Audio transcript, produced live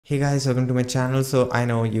Hey guys, welcome to my channel. So I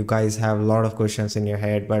know you guys have a lot of questions in your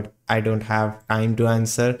head, but I don't have time to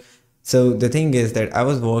answer. So the thing is that I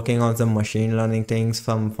was working on some machine learning things,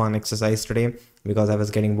 from fun exercise today because I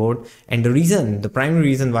was getting bored. And the primary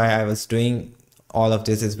reason why I was doing all of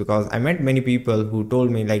this is because I met many people who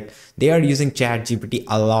told me like they are using ChatGPT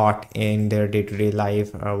a lot in their day-to-day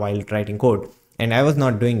life while writing code. And I was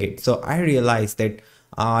not doing it. So I realized that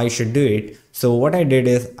I should do it. So what I did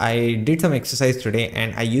is I did some exercise today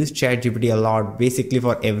and I used ChatGPT a lot basically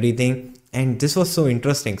for everything. And this was so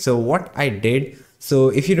interesting. So what I did, so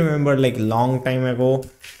if you remember like long time ago,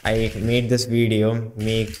 I made this video,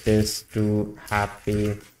 make this to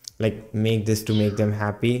happy, like make this to make them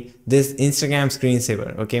happy. This Instagram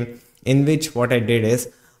screensaver, okay, in which what I did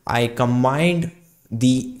is I combined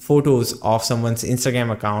the photos of someone's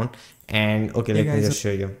Instagram account and okay, let me just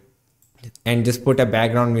show you and just put a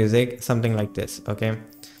background music, something like this. Okay,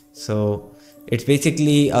 so it's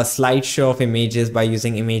basically a slideshow of images by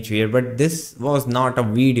using image viewer, but this was not a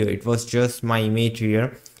video, it was just my image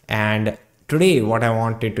viewer. And today what I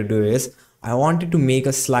wanted to do is I wanted to make a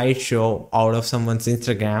slideshow out of someone's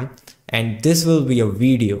Instagram, and this will be a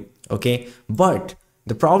video. Okay, but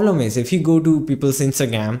the problem is if you go to people's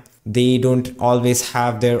Instagram, they don't always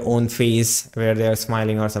have their own face where they are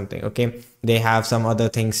smiling or something. Okay, they have some other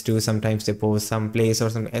things too. Sometimes they post some place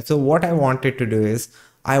or something. So what I wanted to do is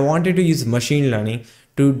I wanted to use machine learning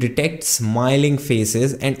to detect smiling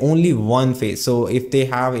faces and only one face. So if they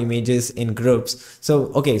have images in groups,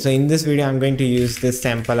 so okay, so in this video I'm going to use this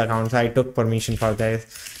sample account. So I took permission for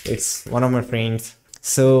this. It's one of my friends.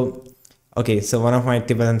 So okay, so one of my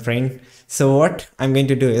Tibetan friend. So what I'm going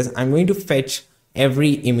to do is I'm going to fetch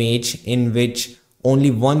every image in which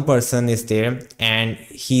only one person is there and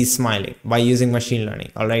he's smiling by using machine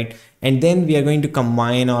learning. All right, and then we are going to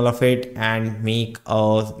combine all of it and make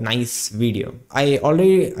a nice video. I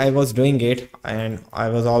was doing it and I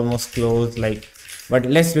was almost close, like, but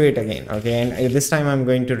let's do it again. Okay, and this time I'm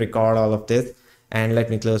going to record all of this. And let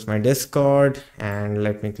me close my Discord and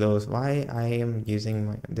let me close why I am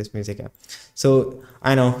using this music app. So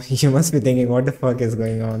I know you must be thinking what the fuck is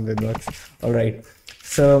going on with Lux. All right,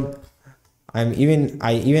 so I even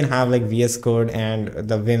have like VS Code and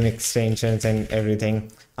the Vim extensions and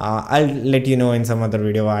everything. I'll let you know in some other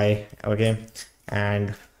video why. Okay,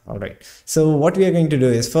 and all right, so what we are going to do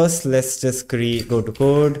is first let's just go to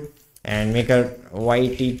code and make a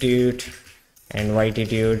ytitude and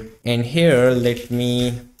ytitude, and here let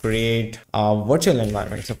me create a virtual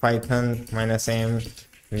environment. So python -m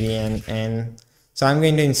vnn. So I'm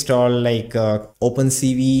going to install like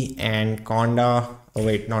OpenCV and conda. Oh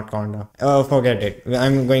wait, not conda. Oh, forget it,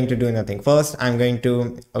 I'm going to do nothing. First I'm going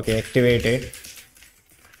to activate it.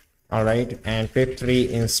 All right, and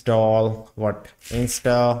pip3 install what?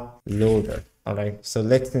 Insta loader. All right, so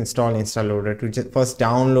let's install installer to just first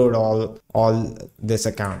download all this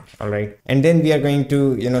account. All right, and then we are going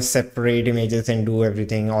to separate images and do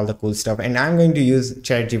everything, all the cool stuff. And I'm going to use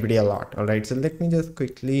ChatGPT a lot. All right, so let me just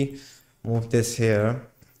quickly move this here.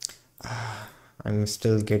 I'm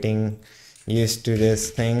still getting used to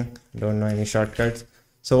this thing, don't know any shortcuts.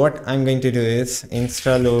 So what I'm going to do is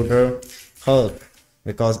installer help,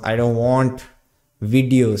 because I don't want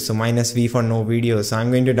videos, so -v for no video. So I'm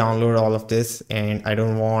going to download all of this and I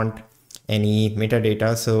don't want any metadata,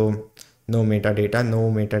 so no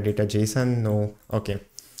metadata JSON, no. Okay,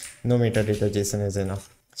 no metadata JSON is enough.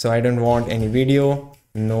 So I don't want any video,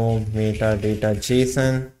 no metadata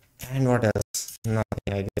JSON, and what else?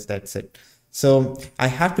 Nothing, I guess that's it. So I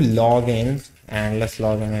have to log in, and let's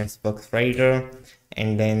log in as Boxwriter and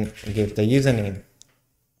then give the username.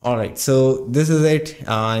 All right, so this is it.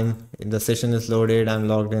 The session is loaded. I'm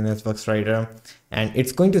logged in as Boxwriter, and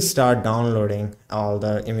it's going to start downloading all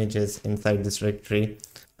the images inside this directory.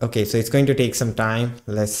 Okay, so it's going to take some time.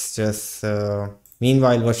 Let's just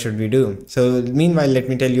meanwhile, what should we do? So meanwhile, let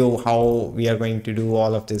me tell you how we are going to do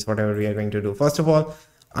all of this, whatever we are going to do. First of all,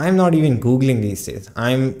 I'm not even Googling these days.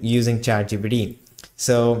 I'm using ChatGPT.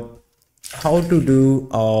 So how to do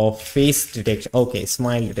a face detection? Okay,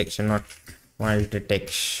 smile detection, not smile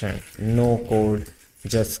detection. No code,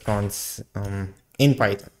 just in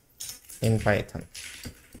Python.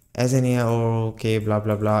 As in here, okay, blah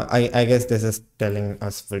blah blah. I guess this is telling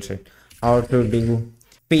us bullshit. How to do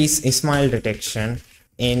face smile detection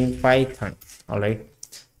in Python. All right.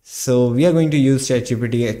 So we are going to use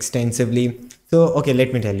ChatGPT extensively. So okay, let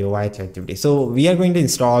me tell you why ChatGPT. So we are going to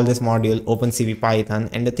install this module OpenCV Python,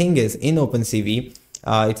 and the thing is in OpenCV,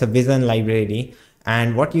 it's a vision library,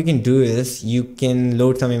 and what you can do is you can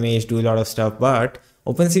load some image, do a lot of stuff, but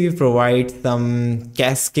OpenCV provides some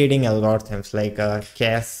cascading algorithms like a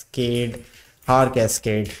cascade har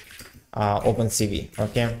cascade OpenCV.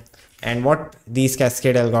 Okay, and what these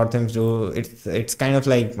cascade algorithms do, it's kind of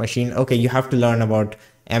like machine. Okay, you have to learn about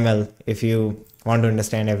ML if you want to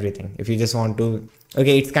understand everything. If you just want to,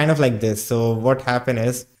 okay, it's kind of like this. So what happened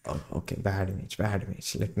is, oh, okay, bad image, bad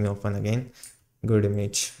image. Let me open again. Good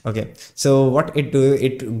image. Okay, so what it do,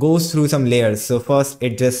 it goes through some layers. So first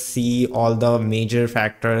it just see all the major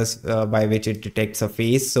factors by which it detects a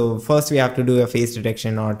face. So first we have to do a face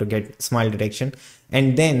detection or to get smile detection,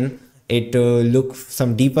 and then it look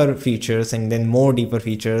some deeper features, and then more deeper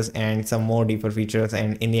features, and some more deeper features,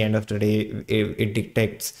 and in the end of the day it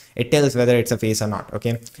detects, it tells whether it's a face or not.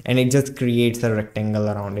 Okay, and it just creates a rectangle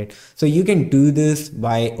around it. So you can do this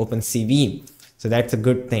by OpenCV. So that's a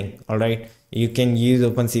good thing. All right, you can use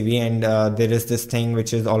OpenCV, and there is this thing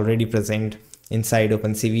which is already present inside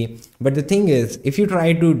OpenCV. But the thing is, if you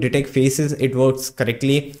try to detect faces, it works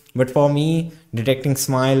correctly. But for me, detecting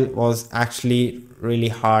smile was actually really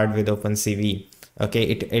hard with OpenCV. Okay,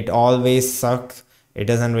 it always sucks. It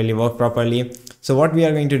doesn't really work properly. So what we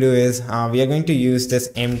are going to do is we are going to use this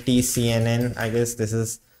MTCNN. I guess this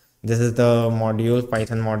is the module,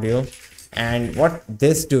 Python module. And what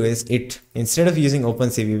this do is, it, instead of using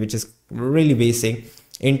OpenCV, which is really basic,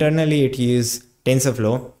 internally it use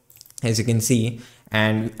TensorFlow, as you can see,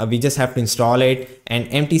 and we just have to install it. And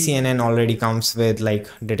MTCNN already comes with like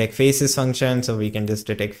detect faces function, so we can just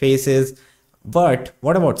detect faces. But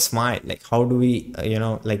what about smile? Like, how do we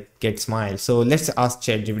like get smile? So let's ask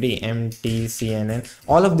ChatGPT. MTCNN,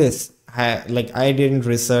 all of this, like, I didn't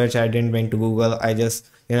research, I didn't went to Google, I just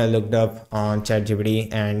looked up on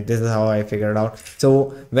ChatGPT, and this is how I figured out.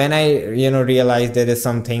 So when I realized there is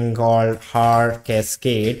something called har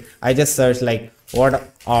cascade, I just searched like what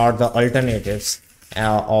are the alternatives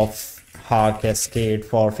of har cascade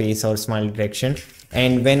for face or smile detection.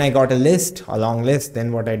 And when I got a long list,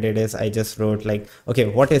 then what I did is I just wrote like, okay,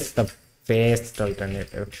 what is the best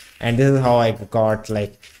alternative? And this is how I got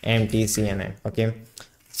like MTCNN. Okay,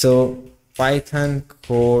 so Python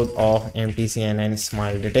code of MTCNN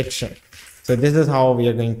smile detection. So this is how we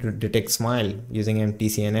are going to detect smile using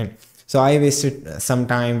MTCNN. So I wasted some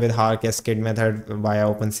time with har cascade method via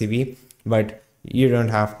OpenCV, but you don't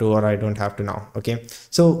have to, or I don't have to now. Okay,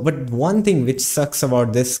 so but one thing which sucks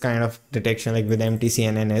about this kind of detection, like with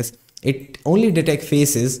MTCNN, is it only detects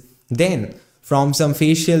faces. Then from some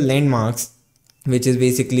facial landmarks, which is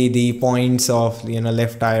basically the points of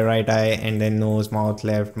left eye, right eye, and then nose, mouth,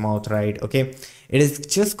 left, mouth, right. Okay, it is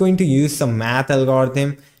just going to use some math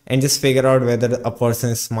algorithm and just figure out whether a person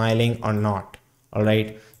is smiling or not. All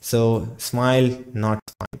right, so smile, not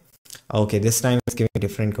smile. Okay, this time it's giving a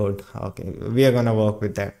different code. Okay, we are gonna work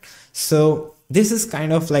with that. So this is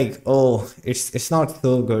kind of like, oh, it's not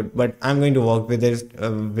so good, but I'm going to work with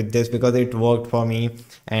this because it worked for me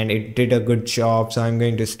and it did a good job, so I'm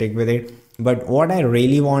going to stick with it. But what I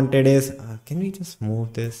really wanted is, can we just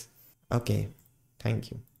move this? Okay,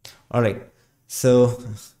 thank you. All right, so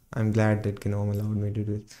I'm glad that GNOME allowed me to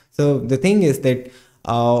do it. So the thing is that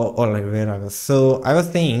all right, where I was. So I was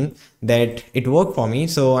saying that it worked for me,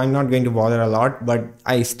 so I'm not going to bother a lot, but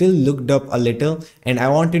I still looked up a little, and I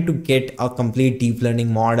wanted to get a complete deep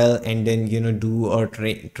learning model and then do a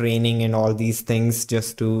training and all these things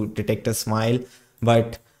just to detect a smile.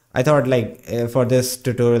 But I thought like for this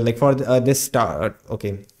tutorial, like for this start,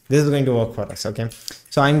 okay, this is going to work for us. Okay,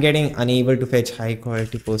 so I'm getting unable to fetch high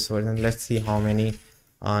quality post version. Let's see how many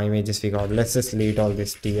images we got. Let's just delete all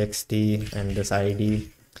this txt and this id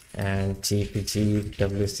and gpg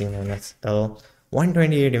wc-l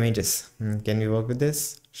 128 images. Can we work with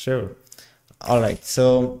this? Sure. All right,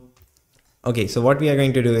 so okay, so what we are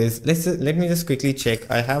going to do is, let me just quickly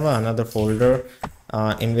check. I have another folder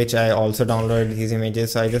in which I also downloaded these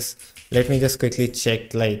images. So let me just quickly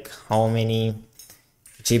check like how many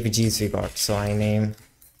jpgs we got. So I name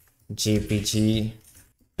jpg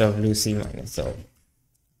wc-l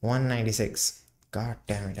 196. God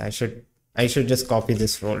damn it, I should just copy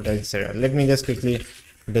this folder instead. Let me just quickly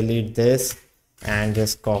delete this and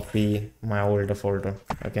just copy my older folder.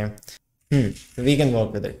 Okay, we can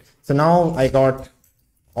work with it. So now I got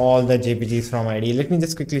all the jpgs from id. Let me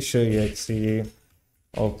just quickly show you. Actually,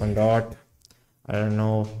 open dot, I don't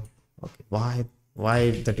know. Okay, why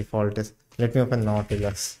the default is, let me open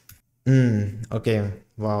Nautilus. Okay,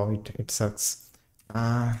 wow, it sucks.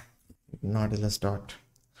 Nautilus dot.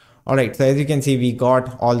 All right, so as you can see, we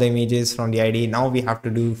got all the images from the id. Now we have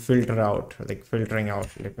to do filtering out.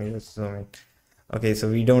 Let me just zoom in. Okay, so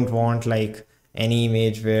we don't want like any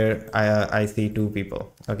image where I see two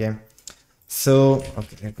people. Okay, so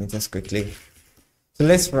okay, let me just quickly, so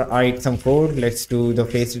let's write some code. Let's do the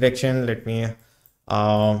face detection. Let me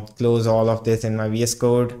close all of this in my VS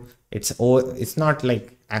Code. It's not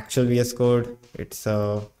like actual VS Code. It's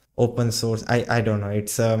open source. I don't know.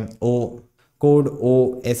 It's O code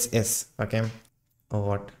OSS. Okay. Oh,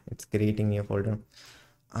 what? It's creating a folder.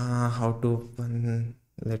 How to open?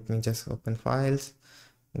 Let me just open files.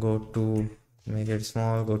 Go to, make it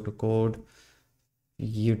small. Go to code.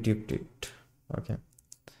 YouTube tut. Okay.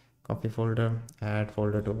 Copy folder. Add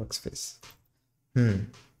folder to workspace.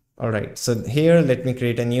 All right. So here, let me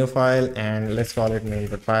create a new file and let's call it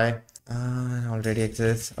main.py. Already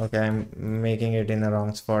exists. Okay, I'm making it in the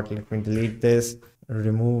wrong spot. Let me delete this.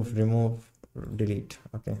 Remove, delete.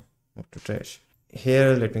 Okay, move to trash.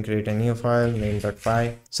 Here, let me create a new file,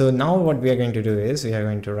 main.py. So now what we are going to do is we are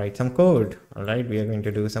going to write some code. All right, we are going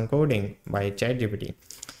to do some coding by ChatGPT.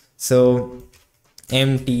 So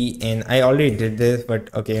mtn, I already did this,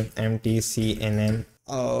 but okay, mtcnn.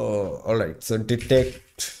 Oh, all right. So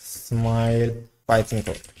detect smile Python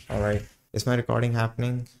code. All right. Is my recording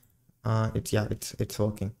happening? It's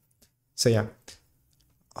working. So yeah.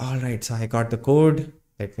 All right. So I got the code.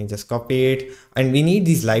 Let me just copy it. And we need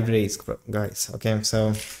these libraries, guys. Okay.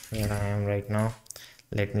 So here I am right now.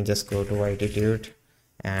 Let me just go to attitude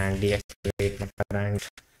and deactivate my current,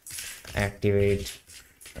 activate,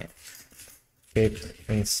 pip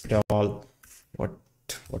install.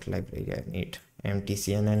 What library I need?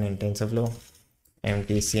 mtcnn and TensorFlow.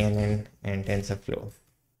 mtcnn and TensorFlow.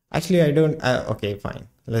 Actually, I don't. Okay, fine.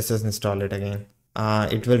 Let's just install it again.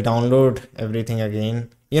 It will download everything again.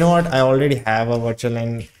 You know what? I already have a virtual,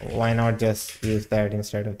 and why not just use that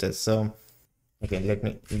instead of this? So, okay, let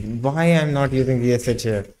me. Why I'm not using the SH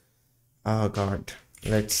here? Oh God.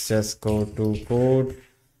 Let's just go to code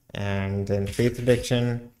and then face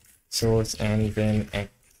detection, source, and then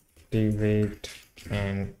activate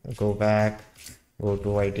and go back. Go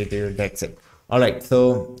to attitude. That's it. All right.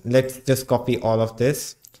 So let's just copy all of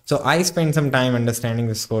this. So I spent some time understanding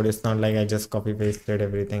this code. It's not like I just copy pasted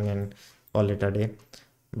everything and call it a day,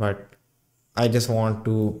 but I just want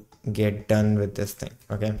to get done with this thing.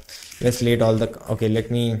 Okay, let's delete all the, okay,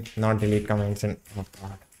 let me not delete comments and, oh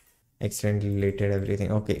God, accidentally deleted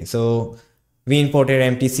everything. Okay, so we imported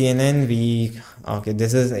mtcnn. Okay,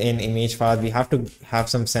 this is an image file. We have to have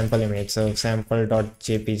some sample image. So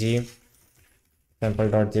sample.jpg.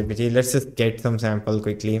 Let's just get some sample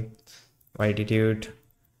quickly. Attitude.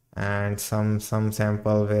 And some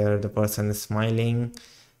sample where the person is smiling.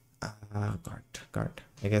 God,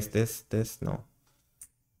 I guess this no.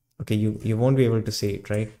 Okay, you won't be able to see it,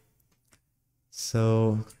 right?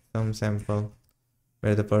 So some sample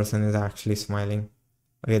where the person is actually smiling.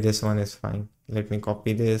 Okay, this one is fine. Let me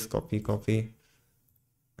copy this, copy,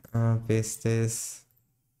 paste this,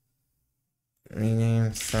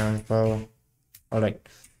 rename sample. All right.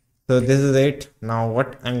 So this is it. Now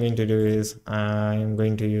what I'm going to do is I'm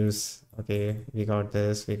going to use, okay, we got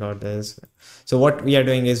this. So what we are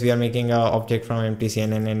doing is we are making an object from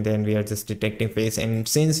mtcnn and then we are just detecting face. And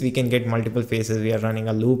since we can get multiple faces, we are running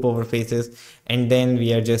a loop over faces. And then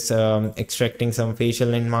we are just extracting some facial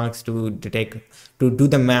landmarks to detect, to do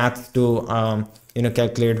the math to,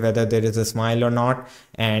 calculate whether there is a smile or not.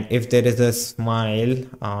 And if there is a smile,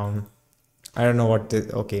 I don't know what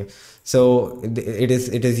this, okay, so it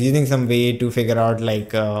is using some way to figure out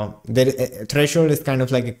like threshold is kind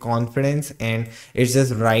of like a confidence, and it's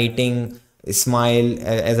just writing smile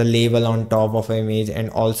as a label on top of an image and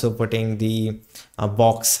also putting the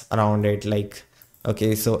box around it, like,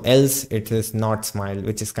 okay, so else it is not smile,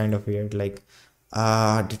 which is kind of weird, like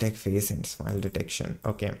detect face and smile detection.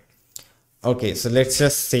 Okay, so let's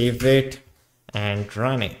just save it and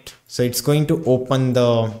run it. So it's going to open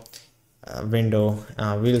the window.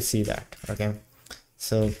 We'll see that. Okay,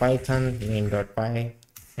 so python main.py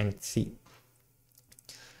and see.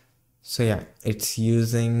 So yeah, it's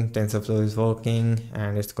using TensorFlow is working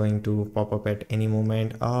and it's going to pop up at any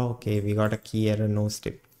moment. Oh, okay, we got a key error, no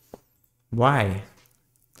step. Why?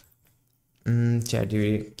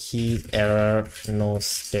 ChatGPT key error, no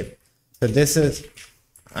step. So this is,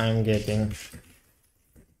 I'm getting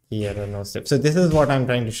key error, no step. So this is what I'm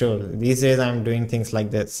trying to show. These days I'm doing things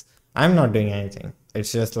like this. I'm not doing anything.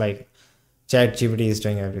 It's just like ChatGPT is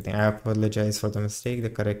doing everything. I apologize for the mistake. The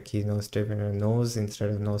correct key no step and a nose instead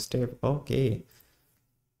of no step. Okay.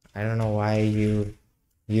 I don't know why you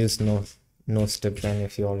use no step then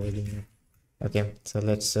if you already know. Okay, so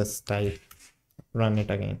let's just type, run it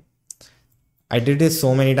again. I did this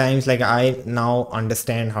so many times, like I now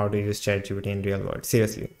understand how to use ChatGPT in real world.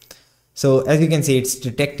 Seriously. So as you can see, it's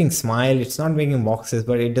detecting smile. It's not making boxes,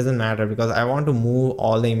 but it doesn't matter because I want to move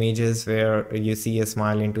all the images where you see a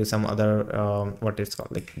smile into some other, what it's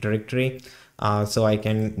called, like directory. so I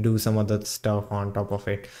can do some other stuff on top of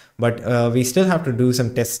it. But we still have to do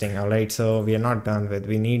some testing. All right, so we are not done with.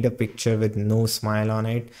 We need a picture with no smile on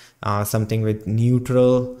it, something with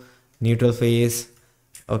neutral face.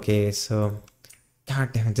 Okay, so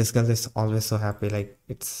god damn it, this girl is always so happy. Like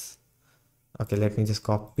it's okay. Let me just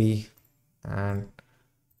copy, and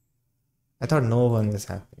I thought no one is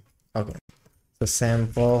happy. Okay, so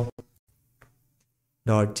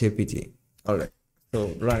sample.jpg. All right, so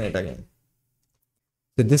run it again.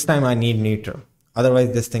 So this time I need neutral,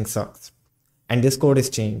 otherwise this thing sucks. And this code is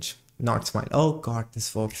changed, not smile. Oh god,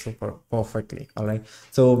 this works super perfectly. All right,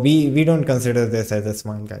 so we don't consider this as a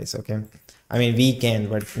smile, guys. Okay, I mean we can,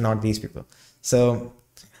 but not these people. So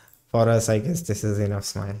for us, I guess this is enough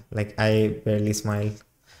smile. Like I barely smile.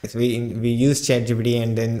 We use ChatGPT,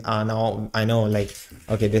 and then now I know, like,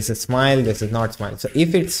 okay, this is smile, this is not smile. So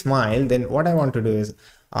if it's smile, then what I want to do is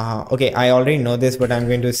okay, I already know this, but I'm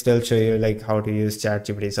going to still show you like how to use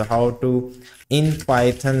ChatGPT. So how to in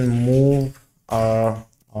Python move a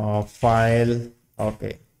file,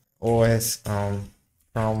 okay, OS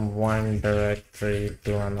from one directory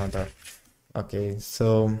to another. Okay,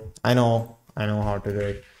 so I know how to do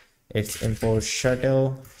it. It's import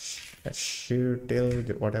shuttle,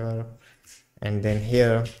 whatever, and then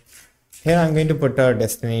here I'm going to put a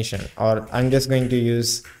destination, or I'm just going to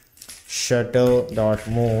use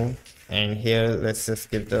shuttle.move, and here let's just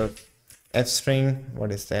give the f string.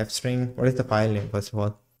 What is the f string? What is the file name, first of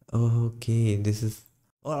all? Okay, this is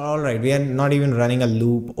all right. We are not even running a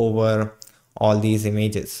loop over all these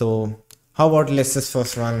images. So how about let's just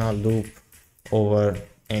first run a loop over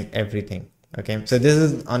and everything. Okay, so this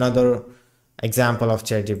is another example of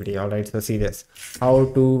ChatGPT. All right, so see this, how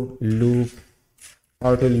to loop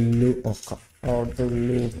over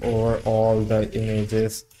all the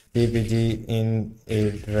images jpg in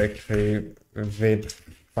a directory with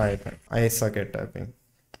Python. I suck at typing.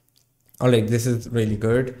 All right, this is really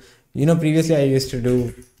good. You know, previously I used to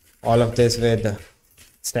do all of this with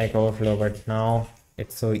Stack Overflow, but now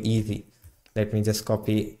it's so easy. Let me just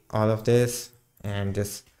copy all of this and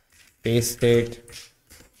just paste it,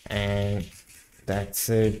 and that's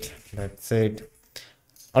it.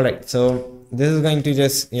 All right, so this is going to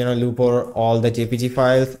just, you know, loop over all the jpg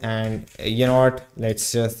files, and you know what,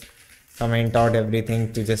 let's just comment out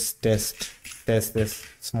everything to just test this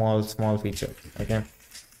small feature. Okay,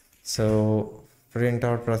 so print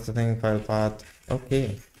out processing file path.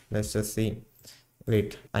 Okay, let's just see.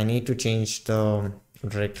 Wait, I need to change the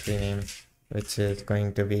directory name, which is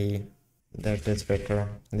going to be, that is better,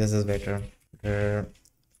 this is better.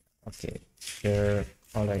 Okay, here.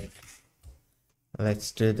 All right,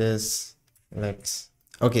 let's do this.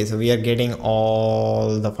 Okay, so we are getting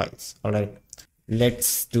all the files. All right,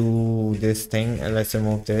 let's do this thing, and let's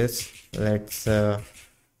remove this. Let's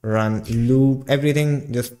run loop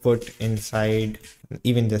everything, just put inside,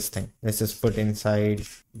 even this thing, let's just put inside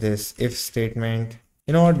this if statement.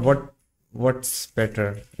 You know what's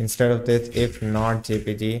better, instead of this if not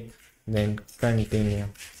jpg, then continue.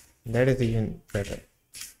 That is even better.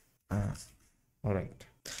 All right,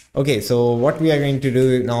 okay, so what we are going to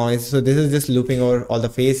do now is, so this is just looping over all the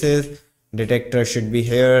faces. Detector should be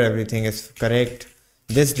here, everything is correct.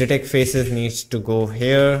 This detect faces needs to go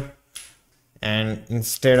here, and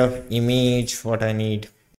instead of image, what I need,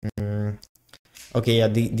 okay, yeah,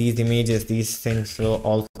 these images, these things will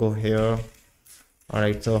also go here. All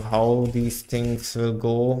right, so how these things will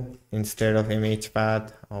go, instead of image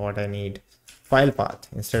path, what I need, file path.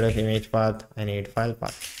 Instead of image path, I need file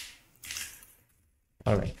path.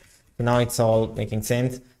 All right, so now it's all making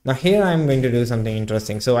sense. Now here I'm going to do something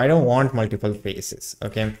interesting. So I don't want multiple faces.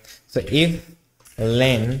 Okay, so if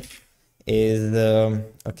len is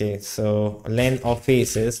okay, so len of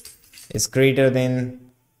faces is greater than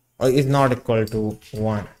or is not equal to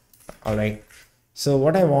 1. All right, so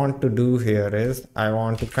what I want to do here is I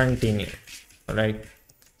want to continue. All right,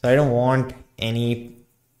 so I don't want any,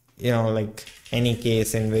 you know, like any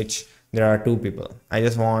case in which there are 2 people. I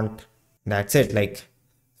just want, that's it. Like,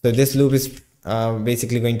 so this loop is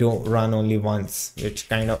basically going to run only once, which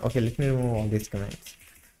kind of, okay, let me remove all these comments,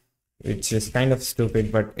 which is kind of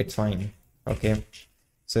stupid, but it's fine. Okay,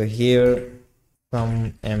 so here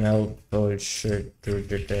some ml bullshit to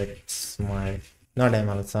detect smile, not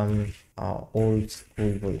ml, some old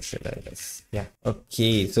school bullshit, I guess. Yeah,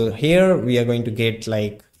 okay, so here we are going to get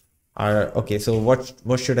like our, okay, so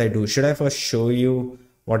what should I do? Should I first show you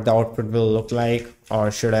what the output will look like, or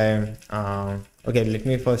should I okay, let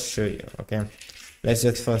me first show you. Okay, let's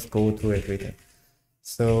just first go through everything.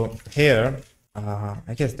 So here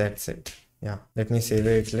I guess that's it. Yeah, let me save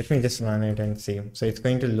it, let me just run it and see. So it's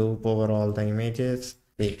going to loop over all the images.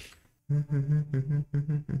 Wait,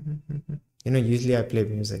 Usually I play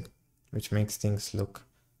music, which makes things look.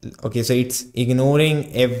 Okay, so it's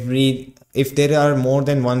ignoring every. If there are more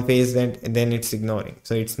than one face, then it's ignoring.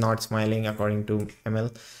 So it's not smiling according to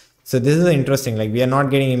ML. So this is interesting. Like we are not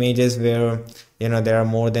getting images where there are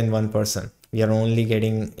more than one person. We are only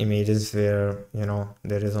getting images where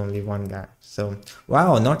there is only one guy. So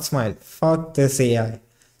wow, not smile. Fuck this AI.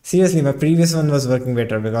 Seriously, my previous one was working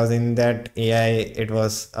better because in that AI it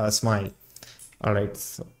was a smile. All right,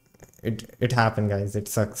 so it happened, guys. It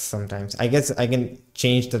sucks sometimes. I guess I can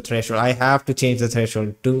change the threshold. I have to change the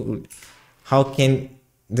threshold. Dude, how can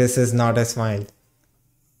this is not a smile?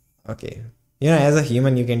 Okay, as a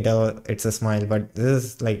human you can tell it's a smile, but this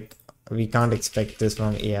is like we can't expect this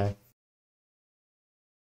from AI.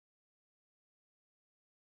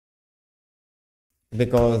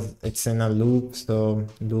 Because it's in a loop, so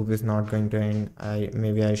loop is not going to end.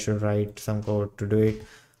 Maybe I should write some code to do it.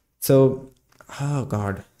 So oh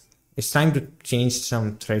god, it's time to change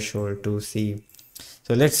some threshold to see.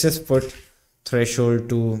 So let's just put threshold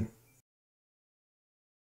to.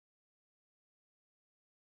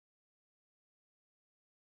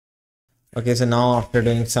 Okay, so now after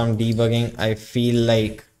doing some debugging, I feel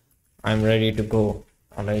like I'm ready to go.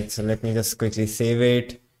 All right, so let me just quickly save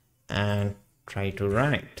it and try to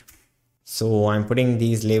run it. So I'm putting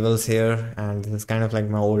these labels here, and this is kind of like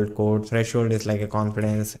my old code. Threshold is like a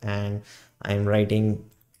confidence, and I'm writing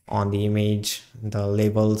on the image the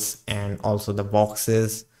labels and also the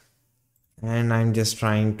boxes, and I'm just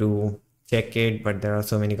trying to check it, but there are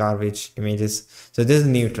so many garbage images. So this is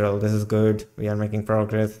neutral, this is good, we are making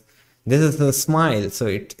progress. This is the smile, so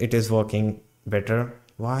it is working better.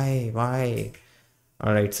 Why?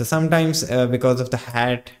 All right, so sometimes because of the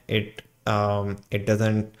hat, it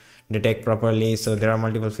doesn't detect properly. So there are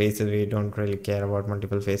multiple faces. We don't really care about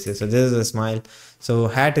multiple faces. So this is a smile. So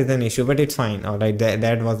hat is an issue, but it's fine. All right,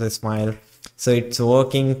 that was a smile. So it's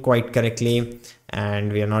working quite correctly,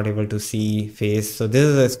 and we are not able to see face. So this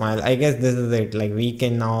is a smile. I guess this is it. Like we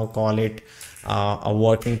can now call it a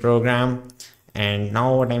working program. And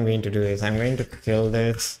now what I'm going to do is I'm going to kill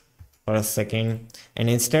this for a second, and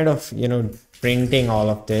instead of printing all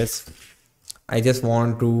of this, I just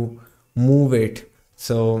want to move it.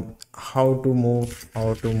 So how to move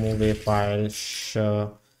a file?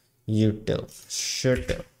 Util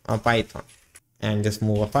a Python, and just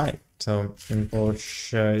move a file. So import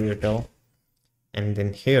util, and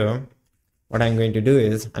then here what I'm going to do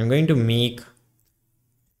is I'm going to make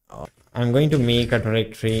a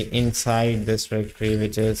directory inside this directory,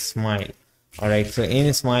 which is smile. All right, so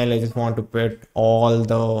in smile I just want to put all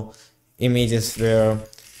the images where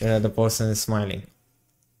the person is smiling.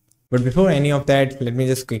 But before any of that, let me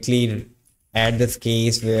just quickly add this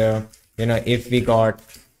case where if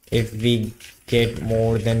we get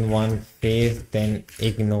more than one face, then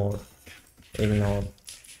ignore.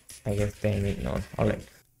 I guess then ignore. All right,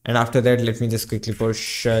 and after that let me just quickly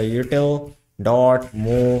push util dot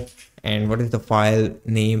move, and what is the file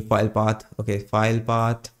name? File path. Okay, file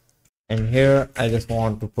path. And here I just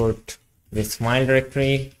want to put this smile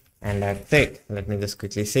directory, and that's it. Let me just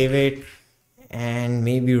quickly save it and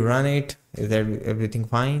maybe run it. Is that everything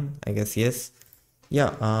fine? I guess yes.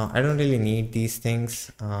 Yeah, I don't really need these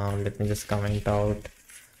things. Let me just comment out.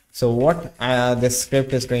 So what this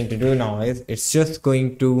script is going to do now is it's just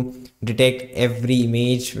going to detect every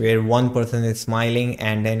image where one person is smiling,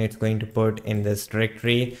 and then it's going to put in this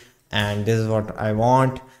directory, and this is what I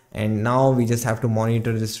want. And now we just have to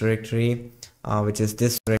monitor this directory, which is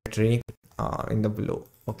this directory in the below.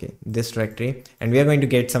 Okay, this directory, and we are going to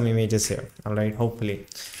get some images here. All right, hopefully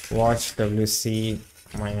watch wc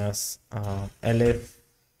minus elif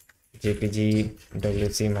jpg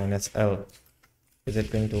wc minus l. Is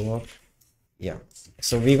it going to work? Yeah,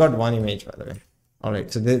 so we got one image, by the way. All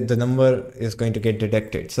right, so the number is going to get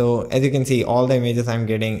detected. So as you can see, all the images I'm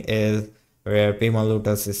getting is where Pema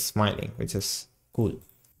Lotus is smiling, which is cool.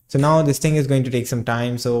 So now this thing is going to take some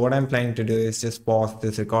time. So what I'm planning to do is just pause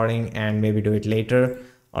this recording and maybe do it later.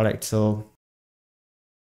 All right, so